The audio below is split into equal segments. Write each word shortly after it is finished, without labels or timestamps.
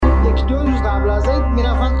2 روز قبل از عید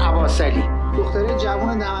میرفتن عباسلی، دختره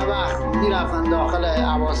جوان دم وقت میرفتن داخل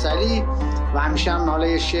عباسلی و همیشه هم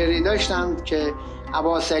ناله شعری داشتن که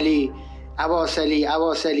عباسلی عباسلی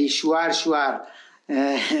عباسلی شوهر شوهر،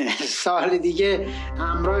 سال دیگه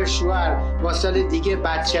همراه شوهر، با سال دیگه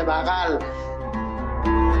بچه بغل.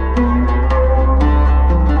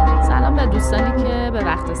 سلام به دوستانی که به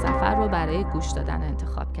وقت سفر رو برای گوش دادن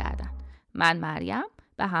انتخاب کردن. من مریم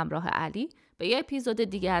به همراه علی به یه اپیزود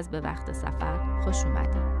دیگه از به وقت سفر خوش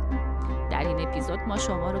اومدیم. در این اپیزود ما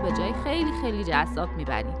شما رو به جای خیلی جذاب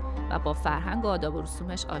میبریم و با فرهنگ و آداب و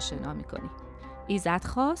رسومش آشنا میکنیم.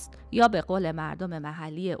 ایزدخواست یا به قول مردم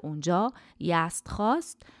محلی اونجا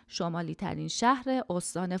ایزدخواست شمالی ترین شهر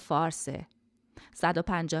استان فارسه.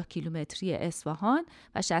 150 کیلومتری اصفهان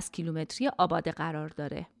و 60 کیلومتری آباده قرار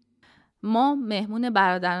داره. ما مهمون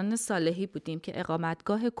برادران صالحی بودیم که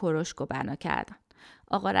اقامتگاه کروشک رو بنا کردن.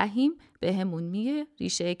 آقا رحیم به همون میگه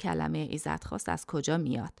ریشه کلمه ایزدخواست از کجا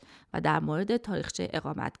میاد و در مورد تاریخچه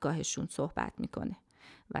اقامتگاهشون صحبت میکنه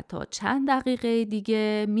و تا چند دقیقه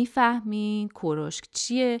دیگه میفهمین کروشک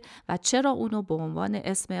چیه و چرا اونو به عنوان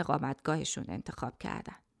اسم اقامتگاهشون انتخاب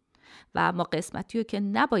کردن. و ما قسمتی رو که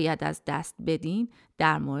نباید از دست بدین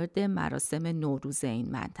در مورد مراسم نوروز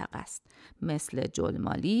این منطقه است، مثل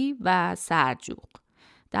جلمالی و سرجوق.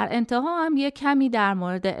 در انتها هم یک کمی در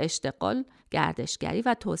مورد اشتغال، گردشگری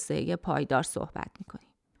و توسعه پایدار صحبت میکنیم.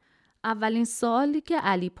 اولین سوالی که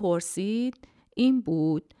علی پرسید این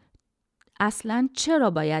بود اصلاً چرا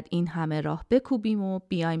باید این همه راه بکوبیم و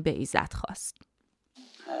بیایم به ایزدخواست؟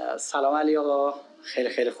 سلام علی آقا،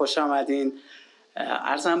 خیلی خوش آمدین.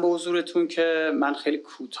 عرضم به حضورتون که من خیلی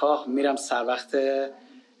کوتاه میرم سر وقت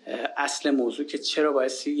اصل موضوع که چرا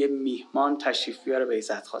بایستی یه میهمان تشریف بیاره به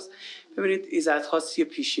ایزدخواست. ببینید ایزدخواست یه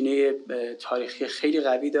پیشینه تاریخی خیلی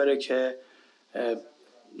قوی داره که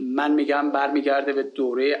من میگم برمیگرده به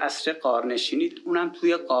دوره عصر غارنشینی، اونم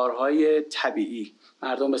توی غارهای طبیعی.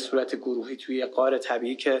 مردم به صورت گروهی توی غار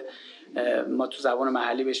طبیعی که ما تو زبان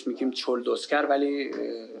محلی بهش میگیم چلدسگر، ولی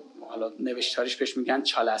حالا نوشتاریش بهش میگن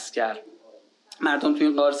چالسگر. مردم توی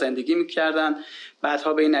این غار زندگی میکردن،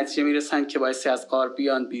 بعدها به این نتیجه میرسن که بایستی از غار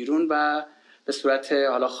بیان بیرون و به صورت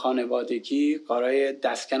حالا خانوادگی غارای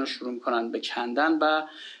دستکن رو شروع میکنن به کندن و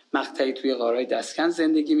مقطعی توی غارای دستکن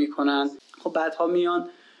زندگی میکنن. خب بعدها میان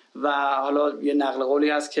و حالا یه نقل قولی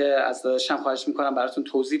هست که از داداشم خواهش میکنم براتون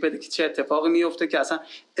توضیح بده که چه اتفاقی میفته که اصلا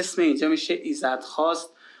اسم اینجا میشه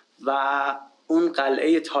ایزدخواست و اون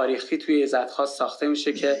قلعه تاریخی توی ایزدخواست ساخته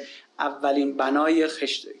میشه که اولین بنای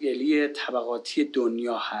خشتگلی طبقاتی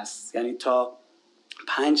دنیا هست، یعنی تا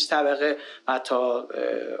 5 طبقه و تا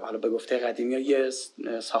حالا به گفته قدیمی ها یه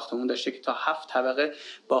ساختمون داشته که تا 7 طبقه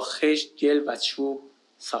با خشت، گل و چوب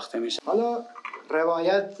ساخته میشه. حالا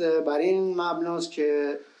روایت بر این مبناست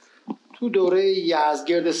که تو دوره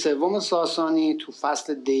یزدگرد سوم ساسانی تو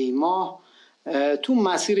فصل دیماه تو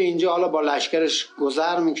مسیر اینجا حالا با لشکرش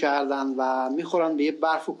گذر میکردن و میخورن به یه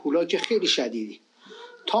برف و کولاک که خیلی شدیدی.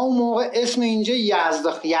 تا اون موقع اسم اینجا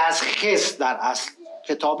یزدخواست در اصل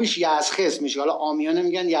کتابیش یزدخواست میشه، حالا عامیانه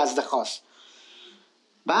میگن یزدخواست.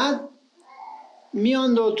 بعد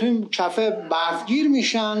میان و تو کفه برفگیر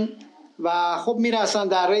میشن و خب میرسن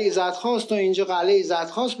دره ایزدخواست و اینجا قلعه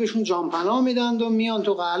ایزدخواست بهشون جانپناه میدن و میان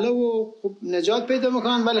تو قلعه و خب نجات پیدا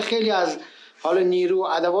میکنن، ولی خیلی از حالا نیرو و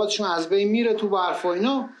ادواتشون از بین میره تو برف و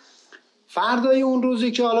اینا. فردای اون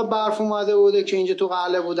روزی که حالا برف اومده بوده که اینجا تو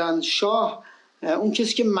قلعه بودن، شاه اون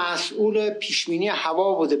کسی که مسئول پیشبینی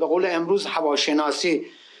هوا بوده، به قول امروز هواشناسی،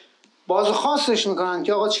 بازخواستش میکنن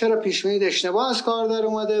که آقا چرا پیشبینی اشتباه از کار در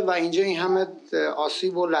اومده و اینجا این همه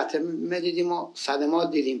آسیب و لطمه دیدیم و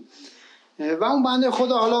صدمات دیدیم. و اون بنده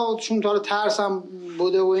خدا حالا چون تا ترس هم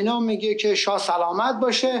بوده و اینا میگه که شاه سلامت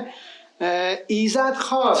باشه، ایزد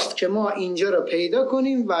خواست که ما اینجا رو پیدا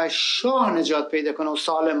کنیم و شاه نجات پیدا کنه و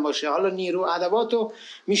سالم باشه. حالا نیرو ادواتو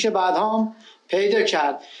میشه بعدها هم پیدا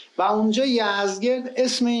کرد و اونجا یزدگرد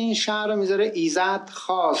اسم این شهر رو میذاره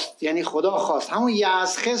ایزدخواست، یعنی خدا خواست. همون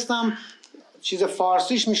یزدخواست هم چیز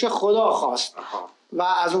فارسیش میشه خدا خواست و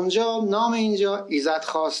از اونجا نام اینجا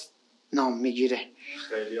ایزدخواست نام میگیره.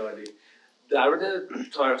 خیلی عالی. در مورد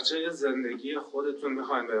تاریخچه زندگی خودتون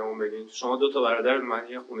میخواین بهمون بگین؟ شما 2 تا برادر، من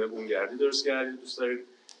یه خونه بومگردی درست کردید، دوست دارید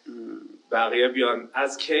بقیه بیان.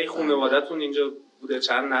 از کی خانواده‌تون اینجا بوده؟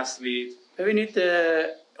 چند نسلید؟ ببینید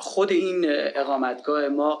خود این اقامتگاه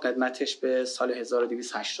ما قدمتش به سال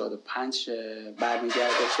 1285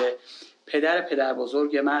 برمیگرده که پدر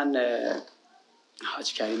بزرگ من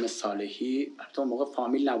حاج کریم صالحی، البته اون موقع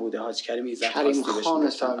فامیل نبوده، حاج کریم ایزدخواستی خان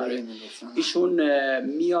صالحی، ایشون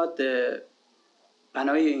میاد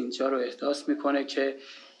بنای اینجا رو احداث میکنه که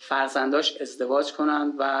فرزنداش ازدواج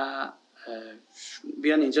کنن و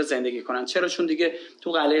بیان اینجا زندگی کنن. چرا؟ چون دیگه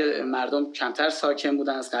تو قلعه مردم کمتر ساکن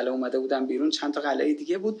بودن، از قلعه اومده بودن بیرون، چند تا قلعه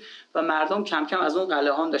دیگه بود و مردم کم کم از اون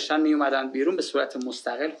قلعه ها داشتن می اومدن بیرون، به صورت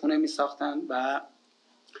مستقل خونه می ساختن و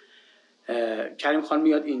کریم خان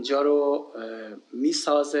میاد اینجا رو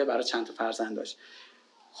میسازه برای چند تا فرزنداش.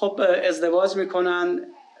 خب ازدواج میکنن.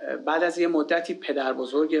 بعد از یه مدتی پدر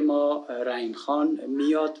بزرگ ما رحیم خان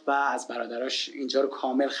میاد و از برادراش اینجا رو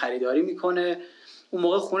کامل خریداری میکنه. اون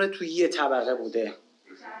موقع خونه توی یه طبقه بوده،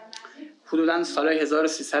 حدوداً سال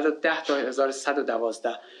 1310 تا 1312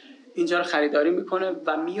 اینجا رو خریداری میکنه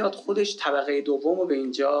و میاد خودش طبقه دوم رو به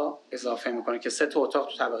اینجا اضافه میکنه که 3 تا اتاق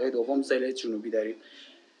تو طبقه دوم ضلع جنوبی داریم.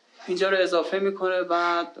 اینجا رو اضافه میکنه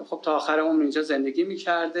و خب تا آخر عمر اینجا زندگی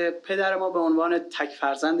میکرده. پدر ما به عنوان تک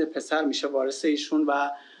فرزند پسر میشه وارث ایشون و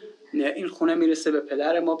این خونه میرسه به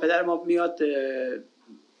پدر ما. پدر ما میاد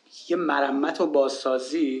یه مرمت و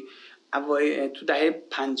بازسازی تو دهه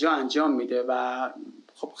 50 انجام میده و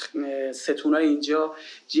خب ستونای اینجا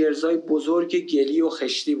جرزای بزرگ گلی و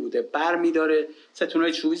خشتی بوده، بر میداره،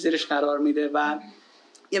 ستونای چوبی زیرش قرار میده و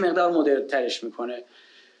یه مقدار مدرن ترش میکنه.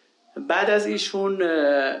 بعد از ایشون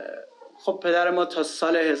خب پدر ما تا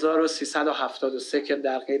سال 1373 که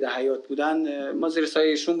در قید حیات بودن ما زیر سایه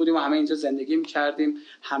ایشون بودیم و همه اینجا زندگی میکردیم.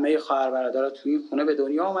 همه خواهر برادرها تو این خونه به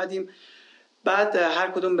دنیا آمدیم. بعد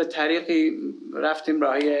هر کدوم به طریقی رفتیم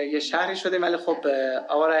راهی یه شهری شدیم، ولی خب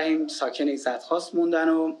آقا رحیم ساکن ایزدخواست موندن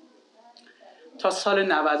و تا سال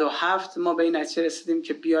 97 ما به این نتیجه رسیدیم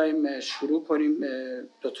که بیایم شروع کنیم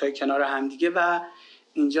دوتای کنار همدیگه و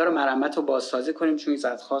اینجا رو مرمت و بازسازی کنیم، چون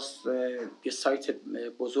ایزدخواست یه سایت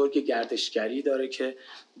بزرگ گردشگری داره که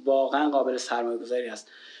واقعا قابل سرمایه‌گذاری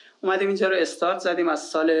است. اومدیم اینجا رو استارت زدیم. از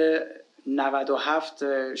سال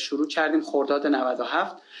 97 شروع کردیم، خرداد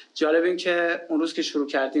 97. جالب این که اون روز که شروع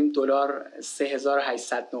کردیم دلار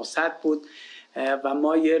 3800 بود و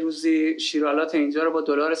ما یه روزی شیرالات اینجا رو با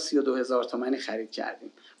دلار 32000 تومانی خرید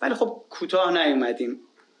کردیم. ولی خب کوتاه نیومدیم.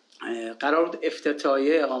 قرار بود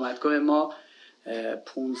افتتاحیه اقامتگاه ما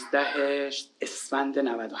 15 اسفند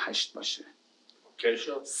 98 باشه.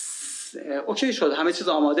 اوکی شد، همه چیز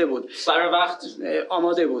آماده بود، سر وقت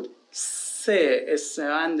آماده بود. 3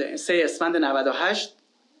 اسفند 98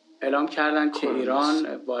 اعلام کردن که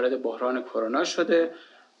ایران وارد بحران کرونا شده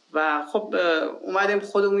و خب اومدیم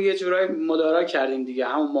خودمون یه جورایی مدارا کردیم دیگه.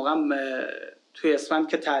 همون موقع توی اسفند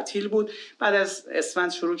که تعطیل بود، بعد از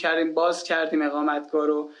اسفند شروع کردیم باز کردیم اقامتگاه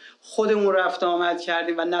رو، خودمون رفت آمد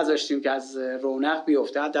کردیم و نذاشتیم که از رونق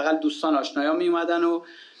بیفته. حداقل دوستان آشنایان می اومدن و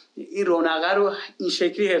این رونقه رو این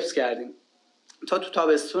شکلی حفظ کردیم تا تو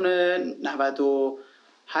تابستون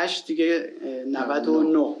 98 دیگه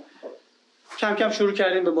 99 کم کم شروع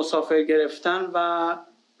کردیم به مسافر گرفتن و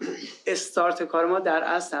استارت کار ما در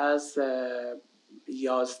اصل از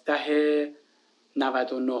 11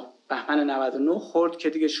 99 بهمن 99 خورد که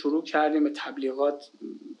دیگه شروع کردیم به تبلیغات،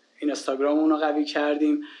 اینستاگراممون رو قوی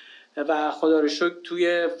کردیم و خدا رو شکر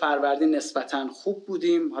توی فروردین نسبتاً خوب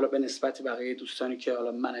بودیم، حالا به نسبت بقیه دوستانی که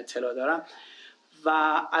حالا من اطلاع دارم. و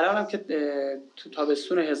الان هم که تو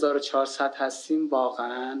تابستون 1400 هستیم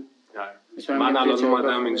واقعاً من الان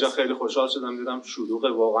اومدم اینجا خیلی خوشحال شدم، دیدم شلوغه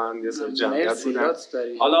واقعا، یه سری جمعیت بودن.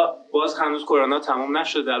 حالا باز هنوز کرونا تموم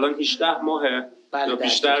نشده، الان 18 ماهه یا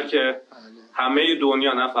بیشتر که همه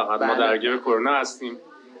دنیا نه فقط ما درگیر کرونا هستیم.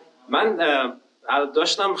 من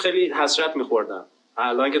داشتم خیلی حسرت می‌خوردم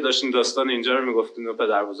الان که داشتین داستان اینجا رو میگفتین و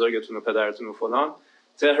پدر بزرگتون و پدرتون و فلان.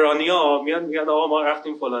 تهرانی‌ها میگن آقا ما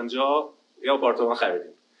رفتیم فلان جا یا آپارتمان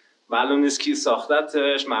خریدیم، معلوم نیست کی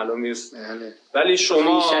ساختتش، معلوم نیست. ولی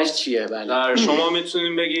شما ریشش چیه؟ در شما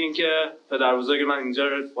میتونین بگین که پدر بزرگ من اینجا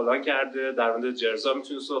رو فلان کرده، در مورد جرزا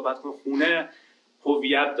میتونین صحبت کنین، خونه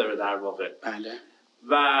هویت داره در واقع. بله.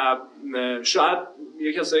 و شاید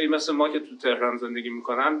یه کسایی مثل ما که تو تهران زندگی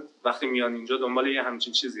میکنن وقتی میان اینجا دنبال یه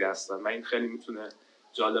همچین چیزی هستن و این خیلی میتونه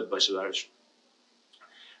جالب باشه براشون.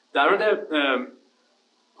 در مورد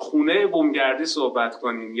خونه بومگردی صحبت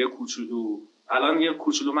کنین، یه کوچولو. الان یه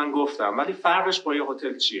کوچولو من گفتم، ولی فرقش با یه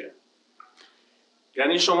هتل چیه؟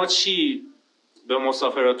 یعنی شما چی به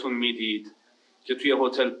مسافراتون میدید که توی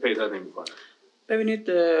هتل پیدا نمی‌کنه؟ ببینید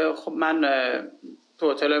خب من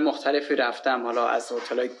تو هتل‌های مختلفی رفتم، حالا از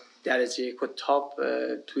هتل‌های درجه یک و تاپ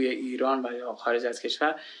توی ایران و یا خارج از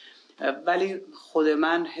کشور، ولی خود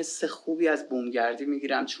من حس خوبی از بومگردی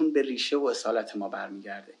میگیرم چون به ریشه و اصالت ما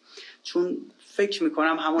برمیگرده. چون فکر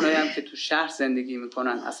میکنم همونایی هم که تو شهر زندگی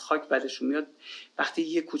میکنن از خاک بدشون میاد، وقتی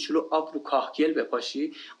یه کوچولو آب رو کاهگل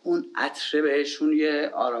بپاشی اون عطره بهشون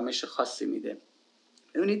یه آرامش خاصی میده.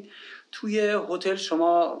 ببینید توی هتل،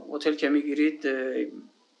 شما هتل که میگیرید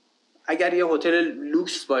اگر یه هتل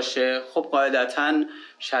لوکس باشه خب قاعدتاً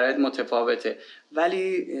شرایط متفاوته،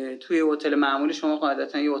 ولی توی هتل معمولی شما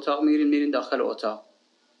قاعدتاً یه اتاق میرین داخل اتاق،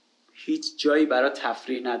 هیچ جایی برای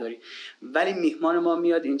تفریح نداری. ولی میهمان ما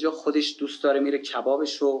میاد اینجا خودش دوست داره میره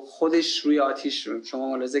کبابشو خودش روی آتیش، شما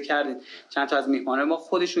ملاحظه کردید چند تا از میهمان ما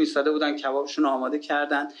خودشون ایستاده بودن کبابشون آماده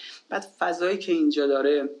کردن. بعد فضایی که اینجا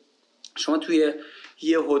داره، شما توی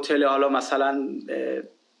یه هتل حالا مثلا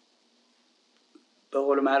به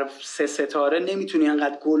قول معروف 3 ستاره نمیتونی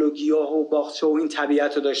انقدر گل و گیاه و باغچه و این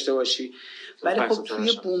طبیعت رو داشته باشی، ولی خب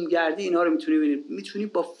توی بومگردی اینا رو میتونی ببینید، میتونی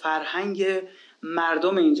با فرهنگ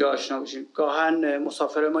مردم اینجا آشنا بشین. گاهن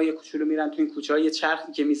مسافر ما یه کوچولو میرن تو این کوچه‌ها، یه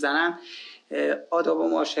چرخی که میزنن آداب و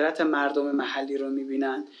معاشرت مردم محلی رو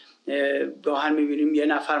میبینن. گاهن میبینیم یه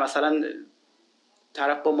نفر مثلا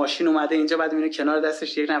طرف با ماشین اومده اینجا، بعد میبینه کنار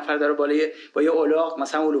دستش یک نفر داره با یه الاغ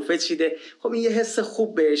مثلا علوفه چیده، خب این یه حس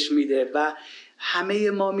خوب بهش میده. و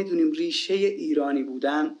همه ما میدونیم ریشه ایرانی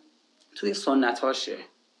بودن توی سنتاشه.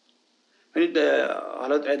 ببینید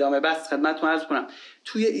حالا ادامه بحث خدمتتون عرض کنم،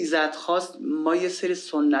 توی ایزدخواست ما یه سری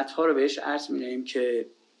سنت ها رو بهش عرض می‌کنیم که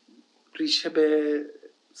ریشه به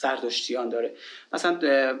زرتشتیان داره. مثلا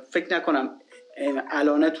فکر نکنم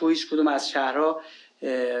الان تو هیچ کدوم از شهرها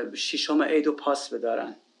ششم عید و پاس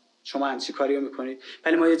بدارن، شما همچی کاری رو میکنید،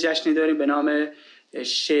 ولی ما یه جشنی داریم به نام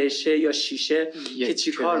ششه یا شیشه که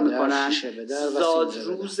چی کار میکنن؟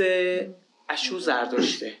 زادروز اشو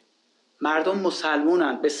زردشته. مردم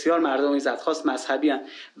مسلمونن، بسیار مردم ایزدخواست مذهبی هن،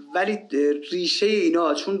 ولی ریشه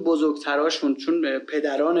اینا چون بزرگتراشون، چون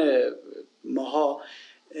پدران ماها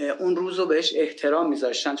اون روز رو بهش احترام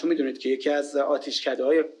میذاشتن، چون میدونید که یکی از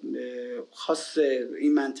آتشکده‌های خاص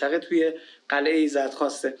این منطقه توی قلعه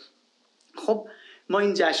ایزدخواسته. خب ما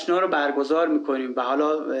این جشن‌ها رو برگزار میکنیم و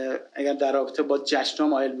حالا اگر در رابطه با جشن‌ها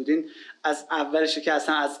مایل بودین، از اولش که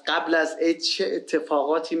اصلا از قبل از عید چه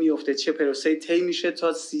اتفاقاتی میفته، چه پروسه‌ای طی میشه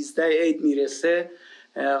تا 13 عید میرسه،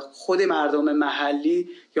 خود مردم محلی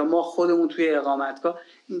یا ما خودمون توی اقامتگاه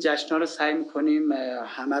این جشن‌ها رو سعی میکنیم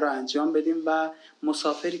همه رو انجام بدیم و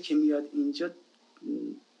مسافری که میاد اینجا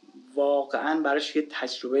واقعاً براش یه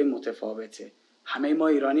تجربه متفاوته. همه ما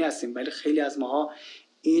ایرانی هستیم ولی خیلی از ماها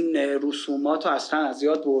این رسومات رو اصلا از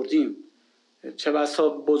یاد بردیم، چه بسا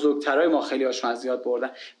بزرگترهای ما خیلی هاشون از یاد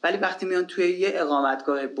بردن، ولی وقتی میان توی یه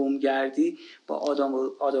اقامتگاه بومگردی با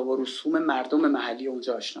آداب و رسوم مردم محلی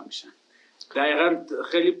اونجا آشنا میشن. دقیقاً.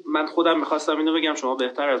 خیلی من خودم میخواستم اینو بگم، شما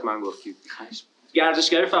بهتر از من گفتید.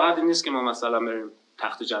 گردشگری فقط این نیست که ما مثلا بریم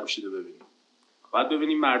تخت جمشید رو ببینیم، باید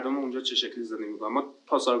ببینیم مردم اونجا چه شکلی زندگی میکنن. ما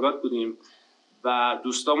پاسارگاد بودیم و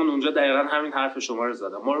دوستامون اونجا دقیقاً همین حرف شما رو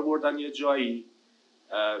زدن. ما رو بردن یه جایی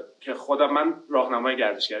که خودم من راهنمای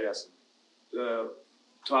گردشگری هستم،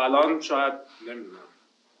 تا الان شاید نمیدونم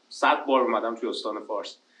 100 بار اومدم توی استان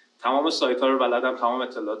فارس، تمام سایت ها رو بلدم، تمام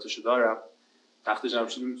اطلاعاتشو دارم. تخت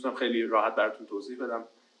جمشید میتونم خیلی راحت براتون توضیح بدم،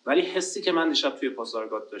 ولی حسی که من دیشب توی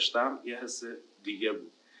پاسارگاد داشتم یه حس دیگه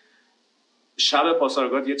بود. شب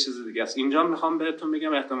پاسارگاد یه چیز دیگه است. اینجا میخوام بهتون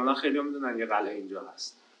بگم احتمالا خیلی هم میدونن یه قلعه اینجا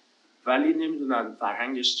هست ولی نمیدونن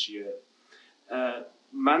فرهنگش چیه.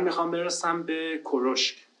 من میخوام برسم به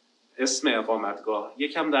کروشک، اسم اقامتگاه.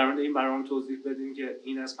 یکم در مورد این برام توضیح بدین که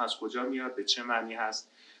این اسم از کجا میاد، به چه معنی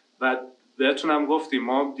هست. و بهتونم گفتیم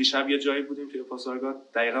ما دیشب یه جایی بودیم توی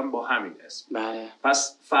پاسارگاد دقیقاً با همین اسم. بله.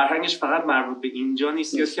 پس فرهنگش فقط مربوط به اینجا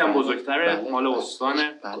نیست، یکم بزرگتره، مال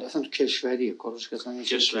استانه. بله اصلا تو کشوریه کروشک، اصلا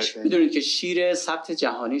کشوری. میدونید که شیر ثبت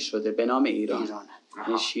جهانی شده به نام ایرانه.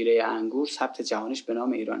 این شیره انگور ثبت جهانیش به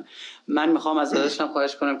نام ایران. من میخوام از ازشون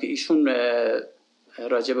خواهش کنم که ایشون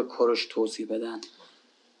راجع به کروش توضیح بدن.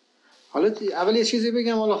 حالا اول یه چیزی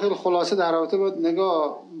بگم، حالا خیلی خلاصه در رابطه با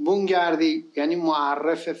نگاه بومگردی، یعنی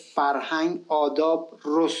معرف فرهنگ، آداب،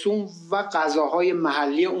 رسوم و غذاهای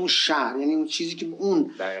محلی اون شهر، یعنی اون چیزی که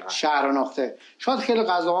اون شهر ناخته. شاید خیلی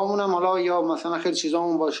غذاهامون هم حالا یا مثلا خیلی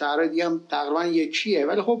چیزامون با شهرهای دیگه هم تقریبا یکیه،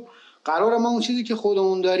 ولی خب قراره ما اون چیزی که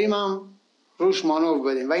خودمون داریم هم روش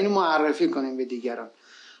مانور بدیم و اینو معرفی کنیم به دیگران.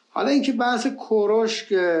 حالا اینکه بحث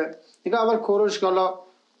کروشک، نگاه اول کروشک، حالا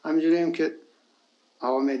همینجوریم که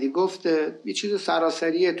آقا مهدی گفته یه چیز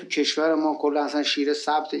سراسریه تو کشور ما، کلا اصلا شیر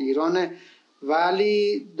ثبت ایرانه،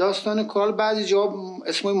 ولی داستان کال بعضی جا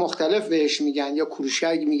اسمای مختلف بهش میگن، یا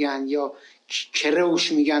کروشک میگن یا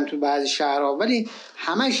کروش میگن تو بعضی شهرها، ولی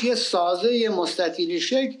همش یه سازه یه مستطیلی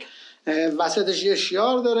شکل، وسطش یه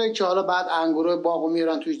شیار داره که حالا بعد انگورو باغو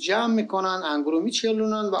میارن توش جمع میکنن، انگورو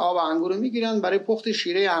میچلونن و آب انگورو میگیرن برای پخت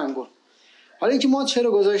شیره انگور. حالا اینکه ما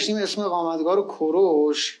چرا گذاشتیم اسم اقامتگاه رو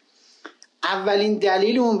کروش، اولین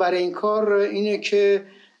دلیلمون برای این کار اینه که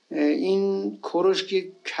این کروشک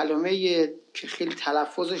کلمه که خیلی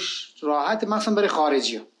تلفظش راحته مثلا برای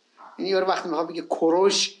خارجی ها، یعنی یارو وقتی میخواد بگه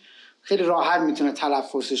کروش، خیلی راحت میتونه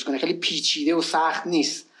تلفظش کنه، خیلی پیچیده و سخت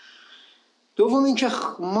نیست. دوم اینکه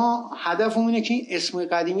ما هدفمون اینه که این اسم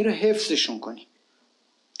قدیمی رو حفظشون کنیم،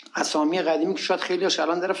 اسامی قدیمی که شاید خیلی هاش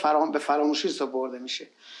الان داره به فراموشی سپرده میشه.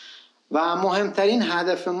 و مهمترین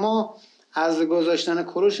هدف ما از گذاشتن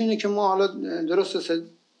کروش اینه که ما حالا درست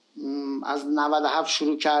از 97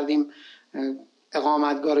 شروع کردیم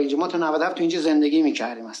اقامتگاه رو اینجا، ما تا 97 تو اینجا زندگی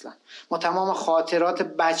میکردیم. اصلا ما تمام خاطرات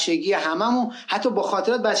بچگی هممون، حتی با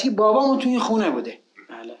خاطرات بچگی بابامون تو این خونه بوده.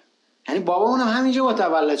 بله. یعنی بابامون هم همینجا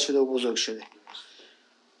متولد شده و بزرگ شده.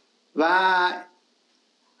 و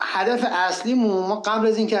هدف اصلیمون، ما قبل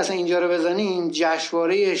از اینکه اصلا اینجا رو بزنیم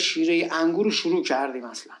جشنواره شیره انگور رو شروع کردیم.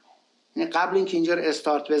 اصلا یعنی قبل اینکه اینجا رو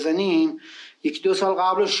استارت بزنیم 1-2 سال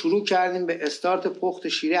قبل شروع کردیم به استارت پخت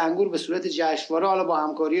شیره انگور به صورت جشنواره، حالا با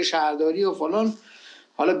همکاری شهرداری و فلان.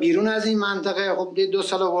 حالا بیرون از این منطقه خب 2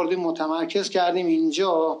 سال آوردیم متمرکز کردیم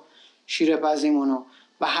اینجا شیره پزیمونو،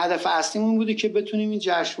 و هدف اصلیمون بوده که بتونیم این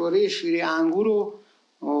جشنواره شیره انگور رو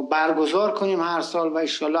برگزار کنیم هر سال. و ان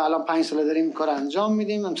شاءالله الان 5 سال داریم این کار انجام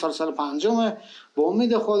میدیم. امسال سال 5ه به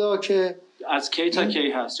امید خدا که از کی تا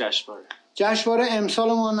کی هست جشنواره؟ جشنواره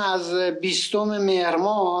امسالمون از 20 مهر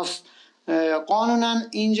ماست. قانونا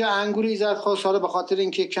اینجا انگور ایزدخواست حالا به خاطر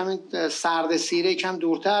اینکه کمی سرد سیره کم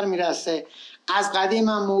دورتر میرسه، از قدیم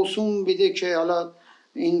هم موسوم بیده که حالا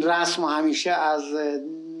این رسم همیشه از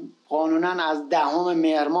قانونا از 10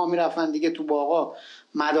 مهر ماه میرفتن دیگه تو باغا،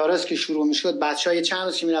 مدارس که شروع میشد بچهای چند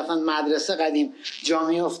روز که میرفتن مدرسه قدیم جا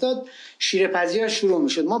میافتاد شیره پزی ها شروع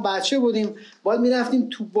میشد. ما بچه بودیم باید میرفتیم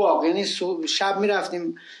تو باغ، یعنی شب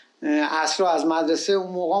میرفتیم عصر از مدرسه.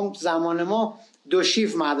 اون موقع زمان ما 2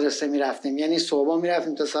 شیفت مدرسه میرفتیم، یعنی صبح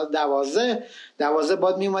میرفتیم تا ساعت 12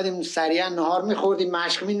 بعد میومدیم سریعا نهار میخوردیم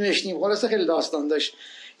مشق مینوشتیم. خلاصه خیلی داستان داشت.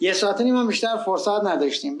 1 ساعت و نیم هم بیشتر فرصت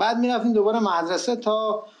نداشتیم. بعد میرفتیم دوباره مدرسه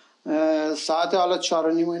تا ساعت حالا 4:30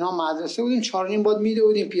 اینا مدرسه بودیم. 4:30 بعد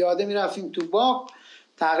میدویدیم پیاده میرفتیم تو باغ،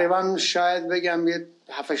 تقریبا شاید بگم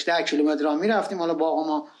 7-8 کیلومتر راه میرفتیم. حالا باغ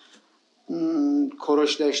ما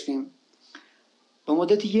کروش داشتیم. به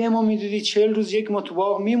مدت 1 ماه میدیدی 40 روز 1 ماه تو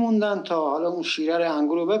باغ میموندن تا حالا اون شیره رو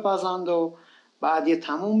انگور رو بپزند و بعد یه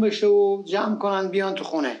تموم بشه و جمع کنن بیان تو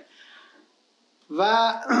خونه.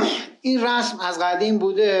 و این رسم از قدیم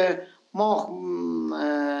بوده. ما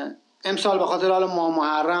امسال به خاطر حالا ماه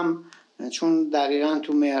محرم چون دقیقاً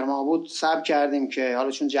تو مهر ماه بود صبر کردیم که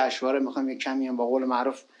حالا چون جشنواره میخوایم یه کمی هم با قول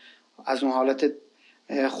معروف از اون حالت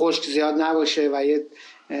خشک زیاد نباشه و یه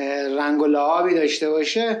رنگ و لعابی داشته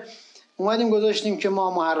باشه، اومدیم گذاشتیم که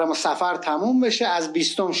ماه محرم و صفر تموم بشه. از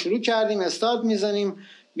 20 شروع کردیم استارت میزنیم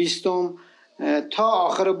 20 تا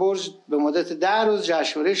آخر برج به مدت 10 روز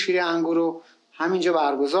جشنواره شیره انگور رو همینجا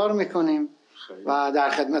برگزار میکنیم و در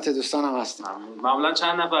خدمت دوستانم هستیم. معمولا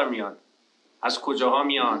چند نفر میان؟ از کجاها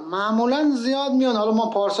میان؟ معمولا زیاد میان. حالا ما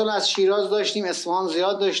پارسال از شیراز داشتیم، اصفهان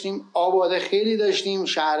زیاد داشتیم، آباده خیلی داشتیم،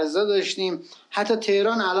 شهرزاد داشتیم، حتی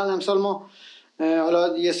تهران. الان امسال ما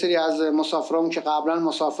حالا یه سری از مسافرامون که قبلا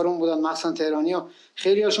مسافرمون بودن مخصوصا تهرانی‌ها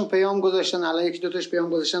خیلی هاشون پیام گذاشتن، الان 1-2 تاش پیام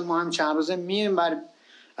گذاشتن ما هم چند روزه میایم،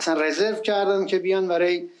 اصلا رزرو کردن که بیان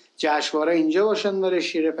برای جشنواره اینجا باشن برای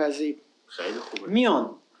شیره پزی. خیلی خوبه. میان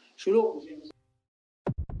شروع.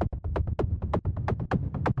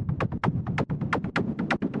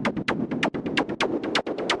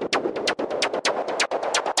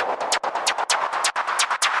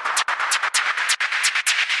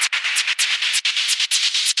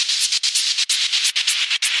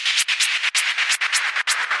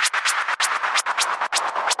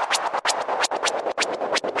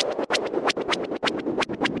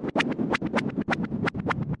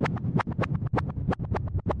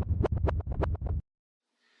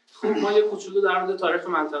 ما یه کوچولو در مورد تاریخ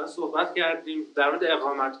منطقه صحبت کردیم، در مورد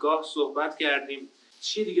اقامتگاه صحبت کردیم.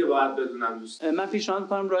 چی دیگه باید بدونم دوست؟ من پیشنهاد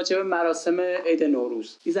می‌کنم راجع به مراسم عید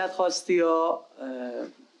نوروز. ایزدخواستی‌ها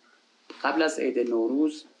قبل از عید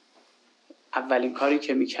نوروز اولین کاری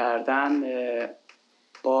که می‌کردن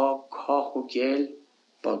با کاه و گل،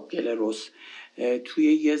 با گل رس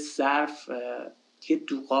توی یه ظرف یه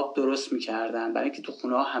دوغاب درست میکردن، برای اینکه تو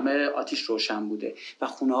خونه ها همه آتیش روشن بوده و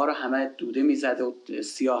خونه ها رو همه دوده میزده و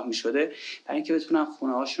سیاه میشده، برای اینکه بتونن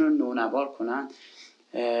خونه هاشون رو نونوار کنن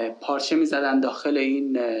پارچه میزدن داخل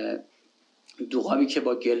این دوغابی که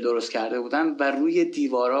با گل درست کرده بودن و روی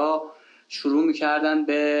دیوارا شروع میکردن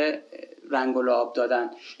به رنگ و لعاب دادن.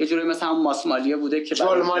 یه جوری مثلا هم ماسمالیه بوده که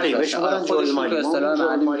جلمالی بهش میگن، جلمالی اصطلاح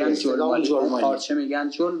محلی میگن جلمالی، پارچه میگن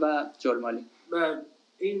جل و جلمالی.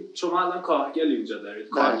 این شما الان کاهگل اینجا دارید.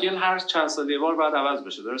 کاهگل هر چند سال یه بار باید عوض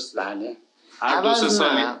بشه، درسته؟ بله. هر 2-3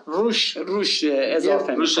 سالی روش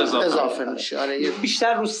اضافه میشه. آره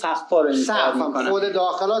بیشتر رو سقف‌ها رو می‌کنن. خود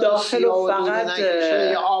داخل فقط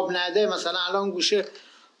یا آب نده، مثلا الان گوشه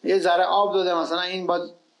یه ذره آب داده، مثلا این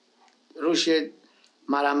باید روش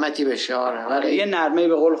مرمتی بشه. آره یه نرمه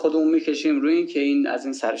به قول خودمون میکشیم روی این که این از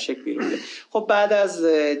این سر شکل بیرون بیاد. خب بعد از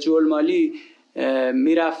جلمالی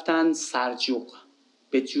میرفتن سرجوق،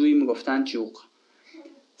 به جوی میگفتن جوق.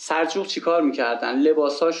 سرجوق چی کار میکردن؟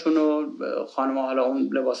 لباساشونو خانم‌ها، حالا اون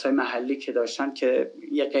لباسای محلی که داشتن که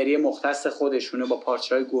یه قریه مختص خودشونه با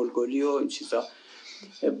پارچه‌های گلگلی و این چیزا،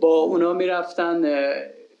 با اونا میرفتن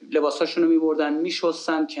لباساشونو میبردن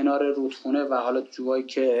میشستن کنار رودخونه و حالا جوایی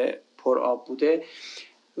که پر آب بوده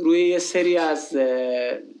روی یه سری از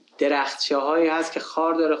درختچه هایی هست که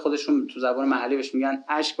خار داره، خودشون تو زبان محلی بهش میگن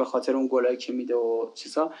اشک، به خاطر اون گلایی که میده و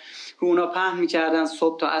چیزا. رو اونا پهن میکردن،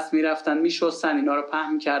 صبح تا عصر میرفتن میشستن، اینا رو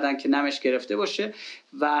پهن میکردن که نمش گرفته باشه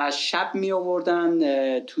و شب میآوردن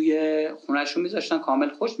توی خونهشون میذاشتن کامل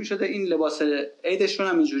خوش میشده. این لباس عیدشون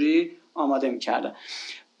هم اینجوری آماده میکردن.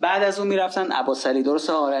 بعد از اون میرفتن عباسلی.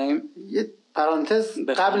 درسته آقاییم؟ یه پرانتز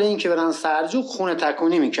قبل این که برن سرجوق خونه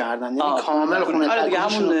تکونی میکردن، یعنی کامل خونه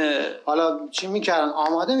تکونی. حالا چی میکردن؟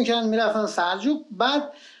 آماده میکردن میرفتن سرجوق،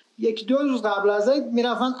 بعد 1-2 روز قبل از عید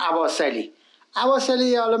میرفتن عباسلی.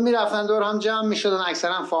 حالا میرفتن دور هم جمع میشدن،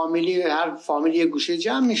 اکثرا فامیلی، هر فامیلی یه گوشه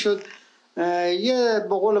جمع میشد، یه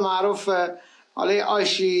به قول معروف حالا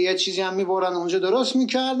آشی یه چیزی هم میبرن اونجا درست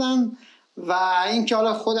میکردن. و اینکه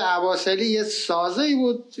حالا خود عباسلی یه سازه‌ای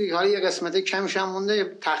بود، حالا یه قسمت کمش هم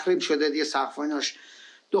مونده، تخریب شده دیگه سقف و ایناش.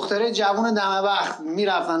 دختره جوون دم وقت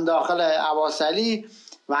میرفتن داخل عباسلی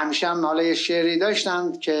و همیشه هم حالا یه شعری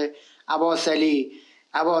داشتن که عباسلی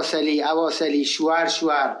عباسلی عباسلی شوهر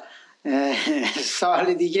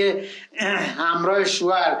سال دیگه همراه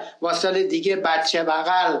شوهر، و سال دیگه بچه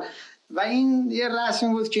بغل. و این یه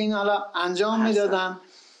رسمی بود که این حالا انجام میدادن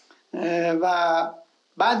و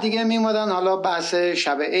بعد دیگه میمدن. حالا بحث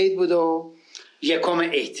شب عید بود و 1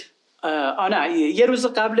 عید. نه یه روز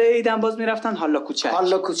قبل عید هم باز میرفتن حالا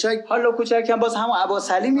کوچک هم باز همون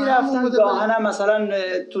عباسلی میرفتن. گاهن هم مثلا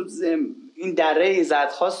تو این دره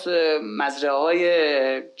ایزدخواست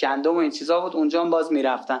مزرعه‌های گندم و این چیزا بود، اونجا هم باز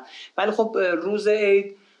میرفتن. ولی خب روز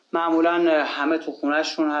عید معمولا همه تو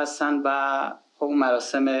خونهشون هستن و خب اون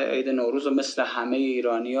مراسم عید نوروز رو مثل همه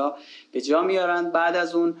ایرانی‌ها به جا میارن. بعد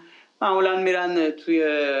از اون معمولا میرن توی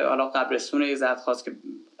حالا قبرستون ایزدخواست که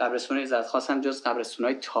قبرستون ایزدخواست هم جز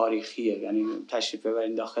قبرستون‌های تاریخیه، یعنی تشریف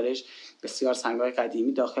ببرین داخلش، بسیار سنگ‌های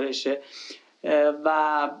قدیمی داخلشه.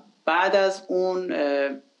 و بعد از اون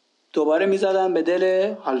دوباره میزدن به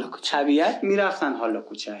دل طبیعت، میرفتن حالا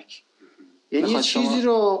کوچک. یعنی یه چیزی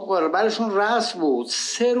رو براشون رسم بود.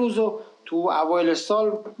 3 روزو تو اوایل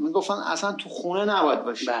سال میگفتن اصلا تو خونه نباید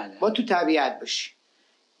باشی، با تو طبیعت باشی.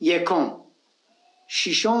 1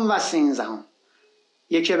 6 و 13،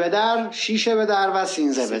 1 به در، 6 به در و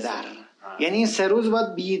 13 به در. یعنی این 3 روز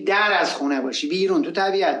باید بی در از خونه باشی، بیرون تو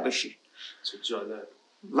طبیعت باشی. چه جالب.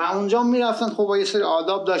 و اونجا میرفتن خب با یه سری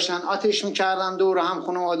آداب داشتن، آتش میکردن دور هم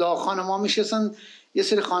خانواده، خانم‌ها میشستن. یه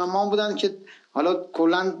سری خانم‌ها بودن که حالا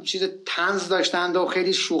کلا چیز طنز داشتن و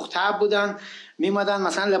خیلی شوخ طبع بودن، میمدن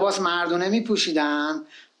مثلا لباس مردونه میپوشیدن.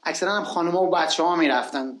 اکثرا هم خانم‌ها و بچه‌ها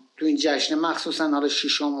میرفتن تو این جشن، مخصوصا حالا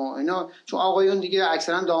 6 و اینا، چون آقایون دیگه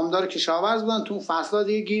اکثرا دامدار کشاورز بودن، تو فصلا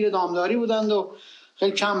دیگه گیر دامداری بودن و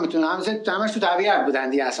خیلی کم میتونن، همش تو طبیعت بودن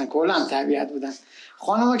دیگه، اصلا کلا طبیعت بودن.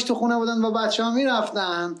 خانم‌ها که تو خونه بودن با بچه‌ها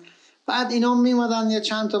میرفتن. بعد اینا میمدن یه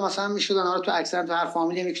چند تا مثلا میشدن، حالا تو اکثرا تو هر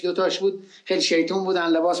فامیلی 1-2 تاش بود، خیلی شیطون بودن،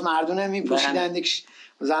 لباس مردونه میپوشیدن، یک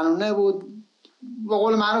زنونه بود. به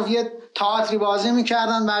قول معروف یه تئاتری بازی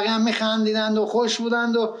میکردن، بقیه هم میخندیدند و خوش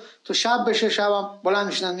بودند و تو شب بشه شب بلند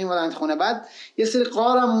میشدن میمدن خونه. بعد یه سری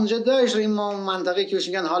غار هم اونجا داشت این منطقه که بهش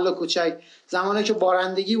میگن حالا کوچک، زمانی که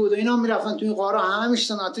بارندگی بود و اینا میرفتن تو این غارا، همه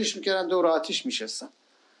میشستن آتش میکردن، دور آتش میشستن.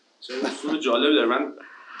 چه اصول جالب داره. من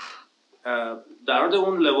در مورد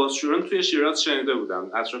اون لباس شورن توی شیراز شنیده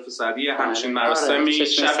بودم، اطراف سعدی همچین مراسمی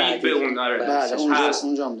شبیه به اون. بله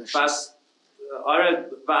اونجا هم داشت. پس آره،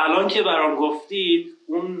 و الان که برام گفتید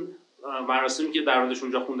اون مراسمی که در موردش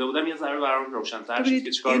اونجا خونده بودم یه ذره برام روشن‌تر شد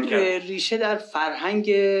که چیکار می‌کردن. این ریشه در فرهنگ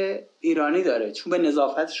ایرانی داره، چون به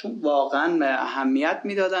نظافتشون واقعا اهمیت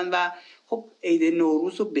میدادن و خب عید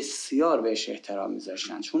نوروز رو بسیار بهش احترام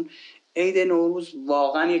میذاشتن، چون عید نوروز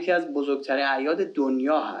واقعا یکی از بزرگترین اعیاد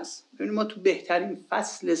دنیا هست. ببینید ما تو بهترین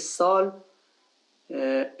فصل سال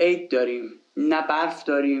عید داریم، نه برف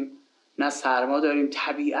داریم نه سرما داریم،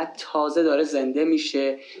 طبیعت تازه داره زنده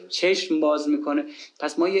میشه، چشم باز میکنه.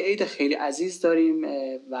 پس ما یه عید خیلی عزیز داریم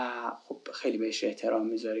و خب خیلی بهش احترام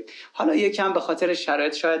میذاریم. حالا یکم به خاطر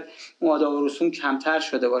شرایط شاید اون آداب و رسوم کمتر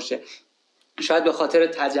شده باشه، شاید به خاطر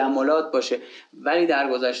تجملات باشه، ولی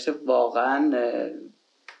در گذشته واقعا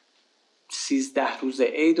 13 روز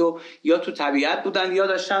عید و یا تو طبیعت بودن یا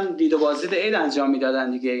داشتن دید و بازدید عید انجام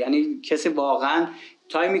میدادن دیگه. یعنی کسی واقعا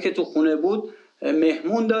تایمی که تو خونه بود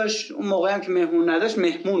مهمون داشت، اون موقعی هم که مهمون نداشت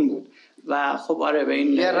مهمون بود. و خب آره به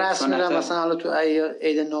این یه رسمی دارن مثلا حالا تو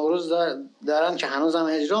عید نوروز دارن که هنوز هم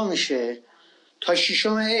اجرا میشه، تا 6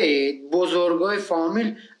 عید بزرگای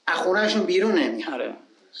فامیل اخونهشون بیرون نمیاد. آره.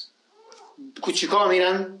 کوچیکا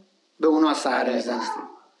میرن به اونا سر میزنن.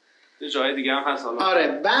 جای دیگه هم هست حالا. آره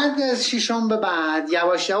بعد از 6 به بعد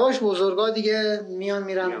یواش یواش بزرگا دیگه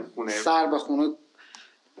میرن سر به خونه.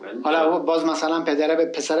 حالا باز مثلا پدر به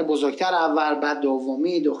پسر بزرگتر اول، بعد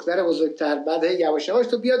دومی دختر بزرگتر، بعد یواش یواش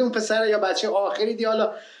تو بیاد اون پسر یا بچه آخری دیگه،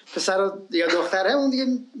 حالا پسر یا دختره اون دیگه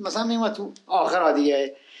مثلا میومد تو آخر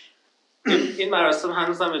دیگه. این مراسم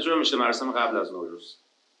هنوز هم اجرا میشه، مراسم قبل از نوروز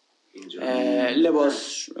اینجا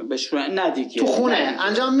لباس بشورن نه دیگه تو خونه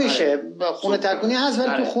انجام میشه، خونه تکونی هست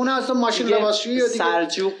ولی تو خونه اصلا ماشین لباسشویی دیگه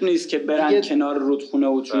سرجوق نیست که برن کنار رودخونه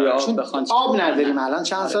و توی آب بخوان. آب نداریم الان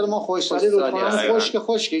چند سال ما خشکسالی رودخونه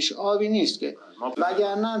خشکش آبی نیست که،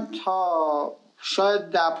 وگرنه تا شاید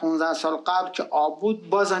 10-15 سال قبل که آب بود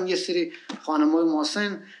بازم یه سری خانمای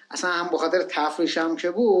محسن اصلا هم به خاطر تفریش هم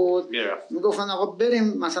که بود میگفتن آقا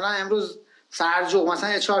بریم مثلا امروز سرجوق،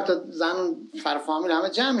 مثلا 4 تا زن فامیل همه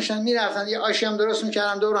جمع میشن میرفتن یه آشی هم درست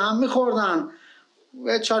میکردن دور هم میخوردن،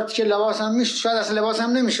 4 تیکه لباس هم شاید اصلا لباس هم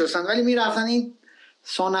نمیشستن ولی میرفتن این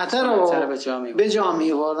سنت رو به جا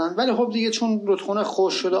میوردن. ولی خب دیگه چون رودخونه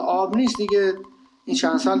خشک شده آب نیست دیگه، این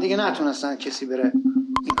چند سال دیگه نتونستن کسی بره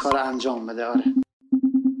این کار انجام بده. آره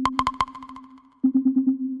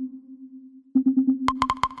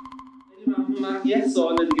من یه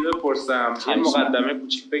سوال دیگه بپرسم، یه مقدمه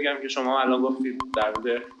کوچیک بگم که شما الان گفتید در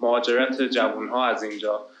مورد مهاجرت جوان‌ها از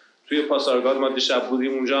اینجا توی پاسارگاد ما دیشب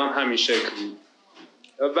بودیم اونجا هم همین شکلی،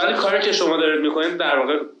 ولی کاری که شما دارید میکنید در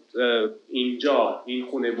واقع اینجا این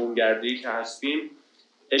خونه بومگردی که هستیم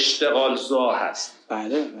اشتغال زا هست.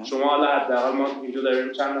 بله. شما حالا حداقل ما اینجا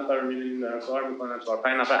داریم چند نفر رو می‌بینیم دارن کار میکنن، 4-5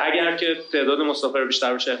 نفر، اگر که تعداد مسافر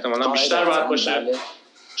بیشتر باشه احتمالاً بیشتر باید باشه. بله.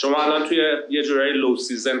 شما الان توی یه جورایی لو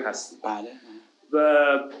سیزن هستید. بله. و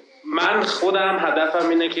من خودم هدفم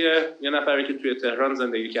اینه که یه نفری که توی تهران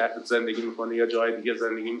زندگی میکنه یا جای دیگه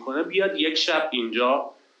زندگی میکنه بیاد یک شب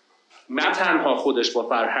اینجا، نه تنها خودش با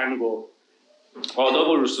فرهنگ و آداب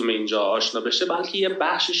و رسوم اینجا آشنا بشه، بلکه یه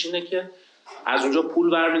بخشش اینه که از اونجا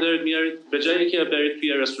پول برمی‌دارید میارید، به جایی که برید توی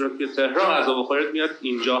رستوران توی تهران غذا بخورید میاد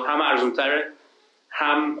اینجا، هم ارزان‌تره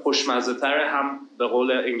هم خوشمزه‌تره هم به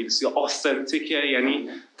قول انگلیسی آثنتیکه، یعنی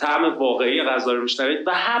طعم واقعی غذا رو میشنوید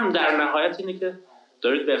و هم در نهایت اینه که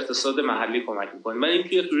دارید به اقتصاد محلی کمک میکنید. من این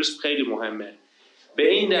توی توریسم خیلی مهمه،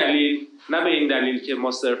 به این دلیل نه به این دلیل که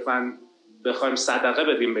ما صرفاً بخوایم صدقه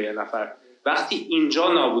بدیم به یه نفر. وقتی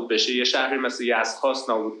اینجا نابود بشه، یه شهری مثل ایزدخواست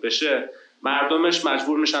نابود بشه، مردمش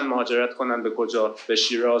مجبور میشن مهاجرت کنن به کجا؟ به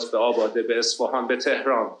شیراز، به آباده، به اصفهان، به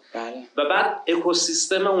تهران. بله. و بعد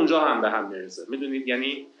اکوسیستم اونجا هم به هم میریزه. میدونید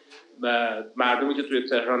یعنی مردمی که توی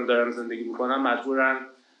تهران دارن زندگی میکنن مجبورن،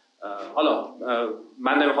 حالا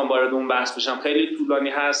من نمیخوام وارد اون بحث بشم خیلی طولانی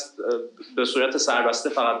هست، به صورت سربسته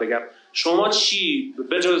فقط بگم شما چی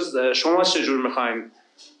بجز شما چجور میخواین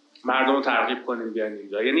مردم رو ترغیب کنین بیان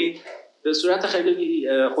اینجا؟ یعنی به صورت خیلی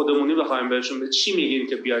خودمونی بخوایم بهشون چی میگین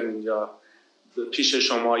که بیان اینجا پیش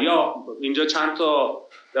شما؟ یا اینجا چند تا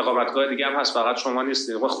اقامتگاه دیگه هم هست، فقط شما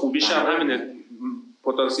نیستین. و خوبیش هم همینه،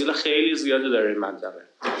 پتانسیل خیلی زیادی داره این منطقه.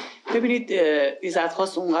 ببینید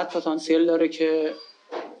ایزدخواست اونقدر پتانسیل داره که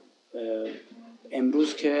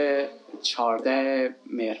امروز که 14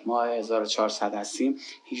 مهر ماه 1400 هستیم،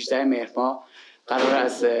 18 مهر ماه قرار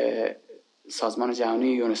از سازمان جهانی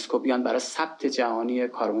یونسکو بیان برای ثبت جهانی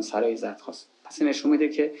کاروانسرای ایزدخواست. پس این نشون میده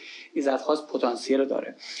که ایزدخواست پتانسیل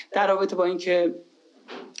داره. در رابطه با اینکه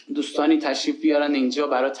دوستانی تشریف بیارن اینجا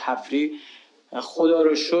برای تفریح، خدا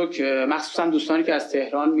رو شکر مخصوصا دوستانی که از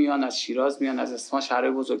تهران میان، از شیراز میان، از اصفهان،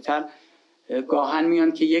 شهرهای بزرگتر گاهن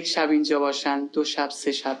میان که یک شب اینجا باشن، 2 شب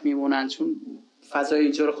 3 شب میمونن، چون فضای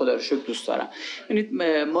اینجا رو خدا رو شکر دوست دارن. ببینید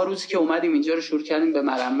ما روزی که اومدیم اینجا رو شروع کردیم به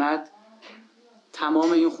مرمت،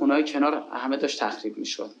 تمام این خونه‌های کنار همه داشت تخریب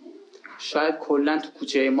میشد. شاید کلا تو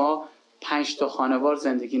کوچه ما 5 تا خانوار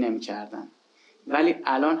زندگی نمی‌کردن، ولی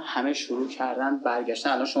الان همه شروع کردن برگشتن.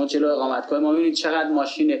 الان شما جلو اقامتگاه ما ببینید چقدر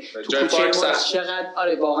ماشینه تو کوچه ما، چقدر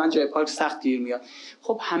آره واقعا جای پارک سخت گیر میاد.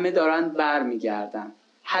 خب همه دارن برمیگردن،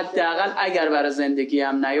 حداقل اگر برای زندگی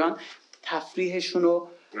هم نیان تفریحشون رو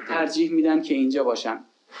ترجیح میدن که اینجا باشن.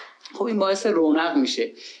 خب این باعث رونق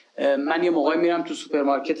میشه. من یه موقعی میرم تو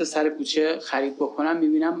سوپرمارکت سر کوچه خرید بکنم،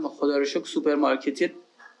 میبینم خدا رو شکر سوپرمارکتی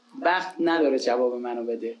وقت نداره جواب منو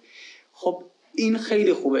بده. خب این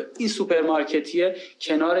خیلی خوبه. این سوپرمارکتیه،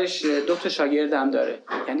 کنارش 2 شاگردم داره،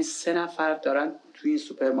 یعنی 3 نفر دارن توی این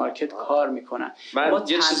سوپرمارکت کار میکنن. من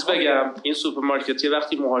یه چیز بگم، این سوپرمارکتی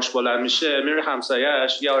وقتی موهاش بلند میشه میره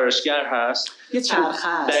همسایه‌اش یه آرایشگر هست، یه چرخه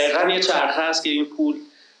هست، دقیقاً یه چرخه هست که این پول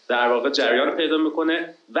در واقع جریان پیدا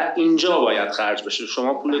میکنه و اینجا باید خرج بشه.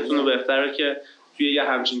 شما پولتون رو بهتره که توی یه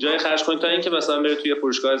همچین جای خرج کنید تا اینکه مثلا برید توی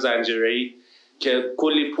فروشگاه زنجیره‌ای که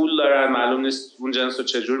کلی پول دارن، معلوم نیست اون جنس رو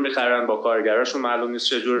چجور میخرن، با کارگراشون معلوم نیست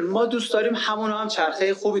چجور. ما دوست داریم همون هم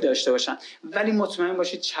چرخه خوبی داشته باشن، ولی مطمئن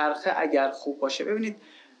باشید چرخه اگر خوب باشه، ببینید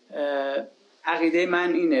عقیده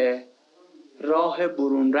من اینه راه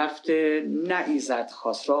برون رفته نه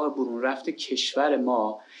ایزدخواست، راه برون رفته کشور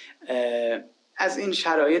ما از این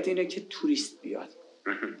شرایط اینه که توریست بیاد.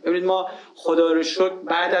 ببینید ما خدا رو شکر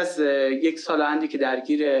بعد از 1 سال اندی که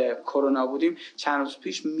درگیر کرونا بودیم، چند روز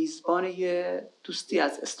پیش میزبان یه دوستی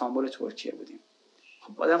از استانبول ترکیه بودیم.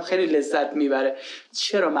 خب آدم خیلی لذت میبره.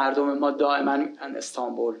 چرا مردم ما دائما میرن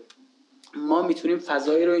استانبول؟ ما میتونیم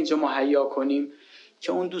فضایی رو اینجا مهیا کنیم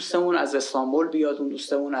که اون دوستمون از استانبول بیاد، اون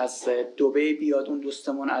دوستمون از دبی بیاد، اون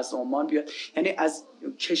دوستمون از عمان بیاد، یعنی از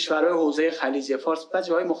کشورهای حوزه خلیج فارس و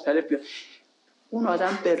جاهای مختلف بیاد. اون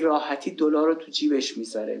آدم به راحتی دلار رو تو جیبش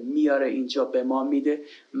میذاره، میاره اینجا به ما میده.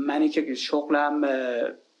 منی که شغلم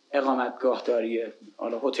اقامتگاه داریه،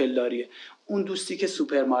 حالا هتل داریه، اون دوستی که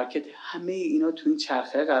سوپرمارکت، همه اینا تو این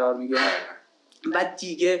چرخه قرار میگیرن و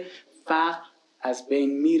دیگه فقر از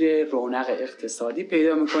بین میره، رونق اقتصادی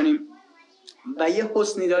پیدا میکنیم و یه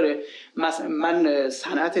حسنی داره. مثلا من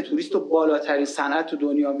صنعت توریست رو بالاترین صنعت تو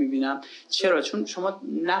دنیا میبینم. چرا؟ چون شما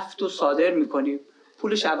نفت رو صادر میکنی،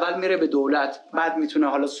 پولش اول میره به دولت، بعد میتونه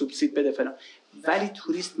حالا سوبسید بده فلان، ولی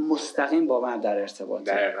توریست مستقیم با من در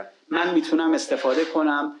ارتباطه. من میتونم استفاده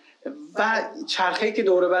کنم و چرخه‌ای که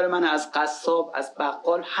دوره بر من از قصاب، از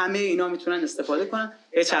بقال، همه اینا میتونن استفاده کنن.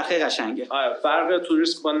 یه چرخه قشنگه. فرق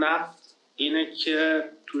توریست با نفت اینه که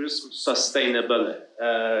توریسم سستینبل،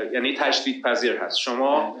 یعنی تجدید پذیر هست.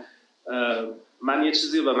 شما من یه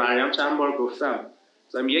چیزی به مریم چند بار گفتم،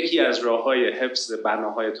 یکی از راه‌های حفظ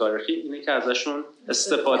بناهای تاریخی اینه که ازشون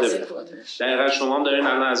استفاده بکنید. دقیقاً شما هم دارین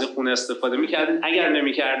الان از این خونه استفاده می‌کردین. اگر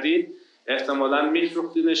نمی‌کردید احتمالاً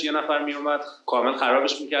می‌فروختینش، یه نفر میومد کامل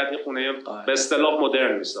خرابش می‌کرد، یه خونه به اصطلاح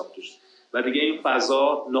مدرن می‌ساخت توش و دیگه این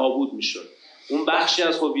فضا نابود می‌شد. اون بخشی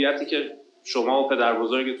از هویتی که شما و پدر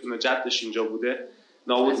بزرگتون و جدش اینجا بوده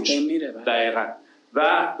نابود میشه. دقیقاً.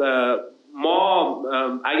 و ما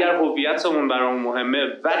اگر هویتمون برامون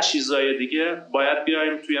مهمه و چیزای دیگه، باید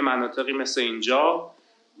بیایم توی مناطقی مثل اینجا،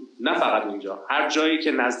 نه فقط اینجا، هر جایی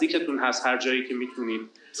که نزدیکتون هست، هر جایی که میتونید،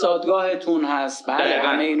 زادگاهتون هست، بله،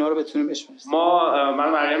 همه اینا رو بتونیم بشناسید. من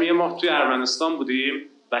مریم یه ماه توی ارمنستان بودیم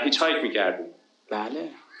و هیچ هایک میکردیم. بله.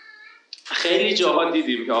 خیلی جاها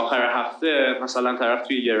دیدیم که آخر هفته مثلا طرف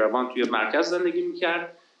توی یروان توی مرکز زندگی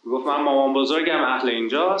میکرد، میگفت من مامان بزرگم اهل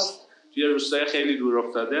اینجاست، توی روستای خیلی دور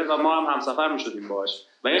افتاده و ما هم همسفر میشدیم باهاش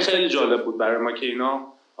و این خیلی جالب بود برای ما که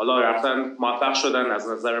اینا حالا رفتن موفق شدن از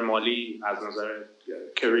نظر مالی، از نظر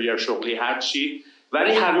کریر شغلی، هر چی،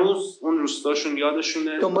 ولی هنوز اون روستاشون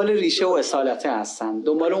یادشونه، دنبال ریشه و اصالته هستن،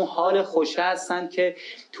 دنبال اون حال خوشه هستن که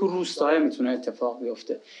تو روستاها میتونه اتفاق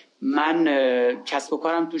بیفته. من کسب و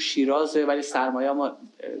کارم تو شیرازه ولی سرمایه‌مو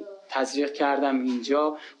تزریق کردم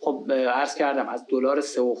اینجا. خب عرض کردم از دلار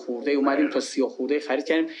 3 و خورده اومدیم تا 30 و خورده خرید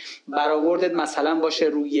کردیم. برآوردت مثلا باشه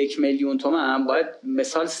روی 1 میلیون تومان، باید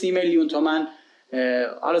مثال 30 میلیون تومان،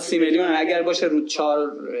 حالا 30 میلیون اگر باشه رو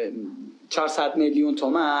 400 میلیون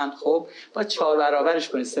تومان، خب باید 4 برابرش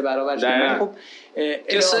کنی، 3 برابرش کنی. خب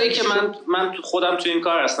کسایی که من خودم توی این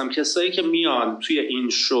کار هستم، کسایی که میان توی این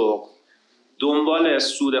شغل دنبال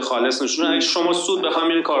سود خالص نشون. اگه شما سود بخوام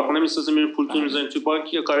میرین کارخونه میسازین، میرین پولتون میذارین توی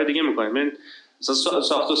بانک یا کار دیگه میکنین، میرین مثلا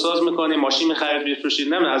ساخت و ساز میکنین، ماشین میخرید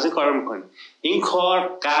میفروشید، نه از این کارا میکنین. این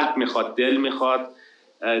کار قلب میخواد، دل میخواد،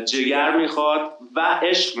 جگر میخواد و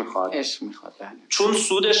عشق میخواد. چون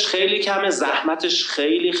سودش خیلی کمه، زحمتش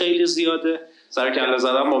خیلی خیلی زیاده، سر کله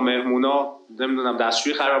زدن با مهمونا، نمیدونم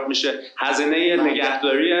دستشویی خراب میشه، هزینه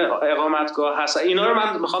نگهداری اقامتگاه هست. اینا رو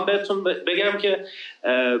من میخوام بهتون بگم که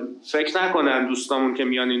فکر نکنن دوستامون که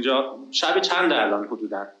میان اینجا شبی چند الان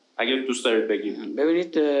حدوداً، اگه دوست دارید بگید.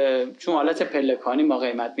 ببینید چون حالت پلکانی ما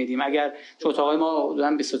قیمت میدیم، اگر چون اتاقای ما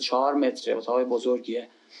حدوداً 24 متره، اتاق بزرگیه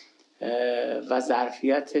و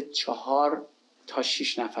ظرفیت 4 تا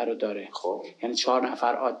 6 نفر رو داره. خب یعنی 4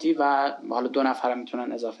 نفر عادی و حالا 2 نفر هم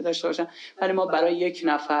میتونن اضافه داشته باشن، ولی ما برای 1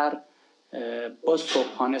 نفر با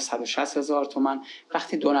صبحانه 160,000 تومان،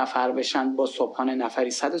 وقتی 2 نفر بشن با صبحانه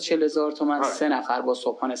نفری 140,000 تومان، 3 نفر با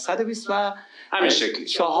صبحانه 120 و همین شکلی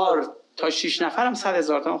 4 تا 6 نفر هم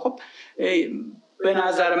 100,000 تومان. خب به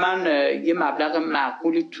نظر من یه مبلغ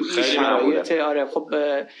معقولی تو این شرایط. آره خب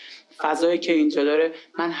فضایی که اینجا داره،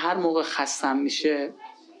 من هر موقع خستم میشه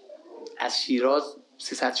از شیراز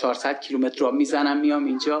 300-400 کیلومتر را میزنم میام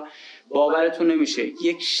اینجا، باورتون نمیشه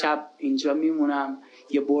یک شب اینجا میمونم.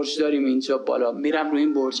 یه برج داریم اینجا بالا، میرم روی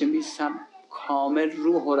این برج میستم، کامل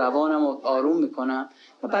روح و روانم رو آروم میکنم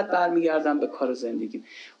و بعد برمیگردم به کار زندگی.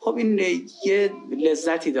 خب این یه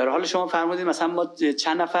لذتی داره. حالا شما فرمودید مثلا ما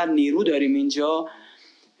چند نفر نیرو داریم اینجا.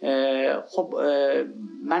 خب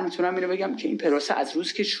من میتونم اینو بگم که این پروسه از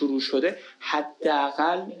روز که شروع شده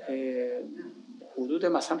حداقل حدود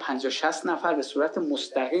مثلا 50-60 نفر به صورت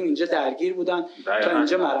مستقیم اینجا درگیر بودن تا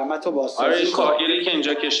اینجا مرمت و بازسازی. آره این کاهگلی که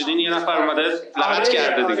اینجا کشیدین یه نفر اومده لغت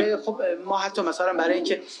کرده دیگه. خب ما حتی مثلا برای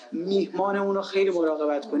اینکه میهمانمون رو خیلی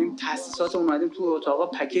مراقبت کنیم، تاسیساتمون اومدیم تو اتاقا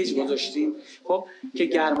پکیج گذاشتیم، خب که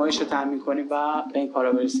گرمایش رو تامین کنیم و به این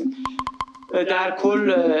کارا برسیم. در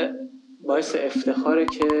کل باعث افتخاره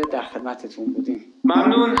که در خدمتتون بودیم.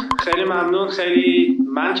 ممنون، خیلی ممنون. خیلی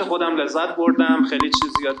من که خودم لذت بردم، خیلی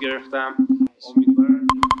چیز یاد گرفتم. امیدوارم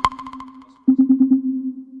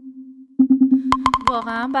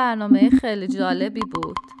واقعا برنامه خیلی جالبی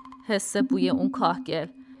بود. حس بوی اون کاهگل،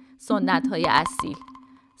 سنت‌های اصیل،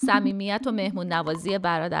 صمیمیت و مهمون نوازی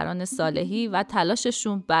برادران صالحی و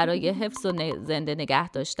تلاششون برای حفظ و زنده نگه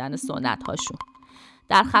داشتن سنت‌هاشون.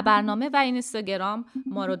 در خبرنامه و اینستاگرام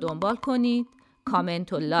ما رو دنبال کنید.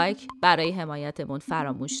 کامنت و لایک برای حمایتمون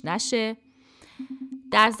فراموش نشه.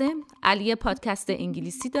 در ضمن علی پادکست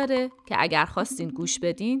انگلیسی داره که اگر خواستین گوش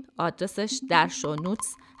بدین آدرسش در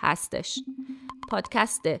شونوتس هستش.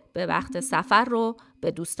 پادکست به وقت سفر رو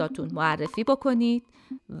به دوستاتون معرفی بکنید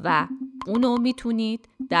و اونو میتونید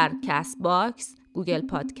در کست باکس، گوگل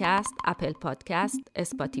پادکست، اپل پادکست،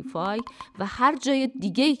 اسپاتیفای و هر جای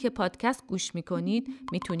دیگه‌ای که پادکست گوش میکنید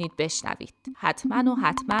میتونید بشنوید. حتما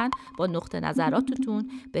با نقطه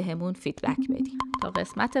نظراتتون به همون فیدبک بدید. تا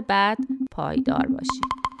قسمت بعد پایدار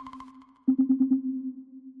باشید.